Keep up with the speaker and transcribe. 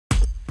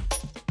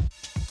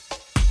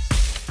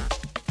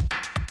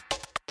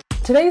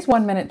Today's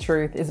 1 Minute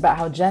Truth is about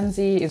how Gen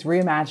Z is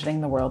reimagining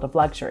the world of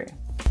luxury.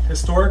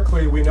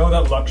 Historically, we know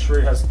that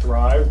luxury has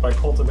thrived by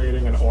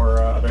cultivating an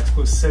aura of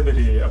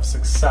exclusivity, of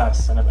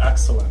success, and of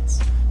excellence.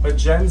 But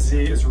Gen Z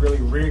is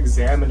really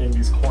re-examining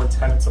these core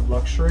tenets of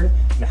luxury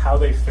and how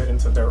they fit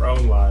into their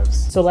own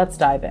lives. So let's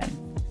dive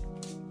in.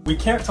 We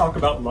can't talk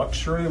about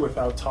luxury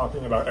without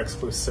talking about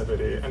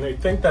exclusivity, and I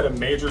think that a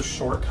major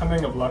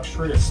shortcoming of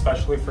luxury,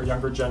 especially for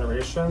younger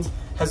generations,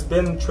 has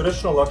been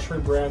traditional luxury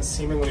brands'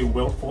 seemingly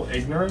willful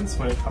ignorance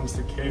when it comes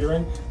to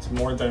catering to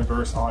more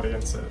diverse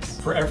audiences.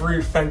 For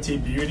every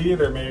Fenty Beauty,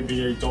 there may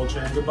be a Dolce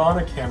 &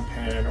 Gabbana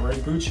campaign or a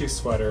Gucci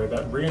sweater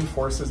that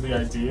reinforces the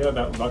idea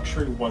that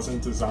luxury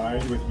wasn't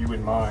designed with you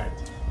in mind.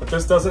 But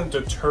this doesn't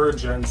deter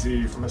Gen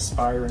Z from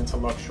aspiring to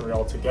luxury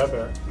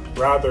altogether.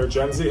 Rather,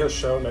 Gen Z has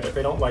shown that if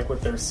they don't like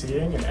what they're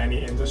seeing in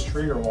any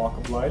industry or walk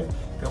of life,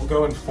 they'll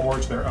go and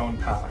forge their own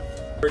path.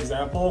 For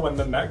example, when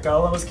the Met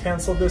Gala was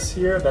canceled this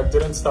year, that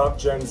didn't stop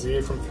Gen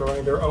Z from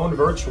throwing their own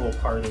virtual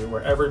party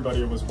where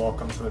everybody was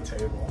welcome to the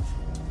table.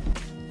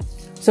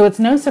 So it's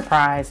no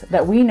surprise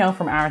that we know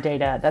from our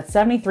data that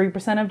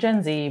 73% of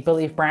Gen Z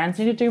believe brands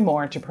need to do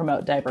more to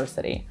promote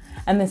diversity.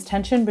 And this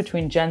tension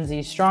between Gen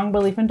Z's strong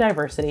belief in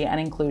diversity and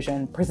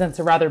inclusion presents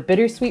a rather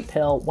bittersweet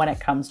pill when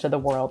it comes to the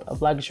world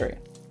of luxury.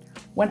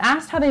 When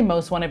asked how they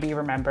most want to be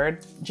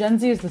remembered, Gen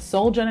Z is the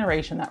sole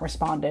generation that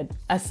responded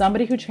as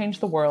somebody who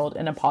changed the world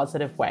in a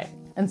positive way.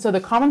 And so the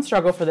common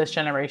struggle for this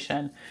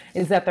generation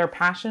is that their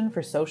passion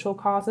for social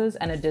causes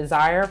and a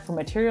desire for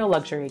material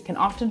luxury can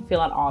often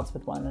feel at odds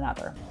with one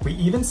another. We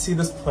even see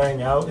this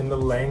playing out in the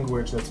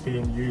language that's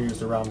being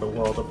used around the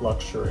world of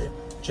luxury.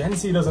 Gen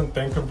Z doesn't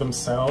think of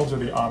themselves or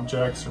the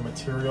objects or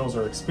materials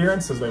or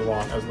experiences they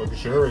want as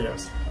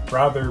luxurious.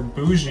 Rather,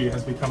 bougie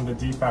has become the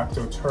de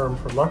facto term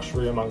for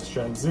luxury amongst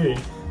Gen Z,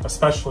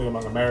 especially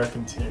among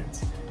American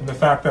teens. And the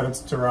fact that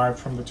it's derived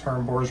from the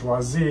term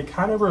bourgeoisie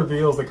kind of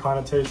reveals the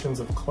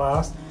connotations of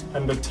class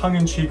and the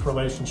tongue-in-cheek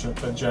relationship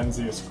that Gen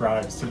Z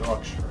ascribes to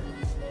luxury.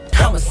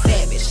 I'm a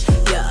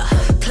savage, yeah.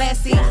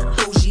 Classy,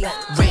 bougie,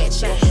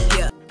 ratchet,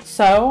 yeah.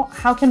 So,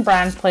 how can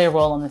brands play a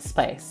role in this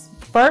space?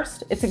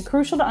 First, it's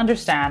crucial to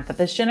understand that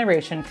this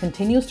generation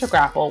continues to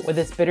grapple with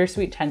this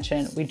bittersweet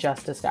tension we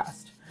just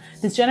discussed.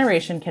 This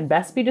generation can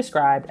best be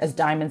described as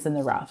diamonds in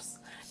the roughs.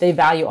 They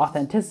value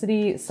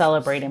authenticity,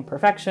 celebrate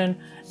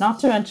imperfection, not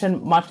to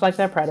mention, much like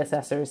their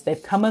predecessors,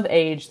 they've come of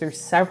age through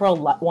several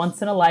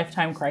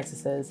once-in-a-lifetime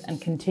crises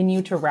and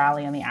continue to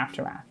rally in the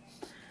aftermath.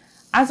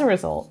 As a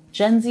result,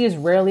 Gen Z is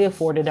rarely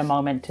afforded a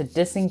moment to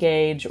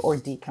disengage or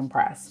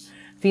decompress.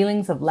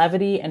 Feelings of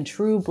levity and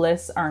true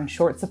bliss are in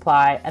short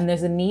supply, and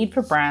there's a need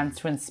for brands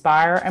to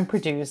inspire and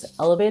produce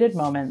elevated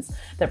moments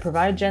that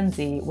provide Gen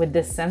Z with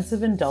this sense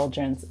of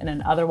indulgence in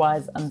an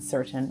otherwise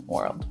uncertain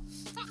world.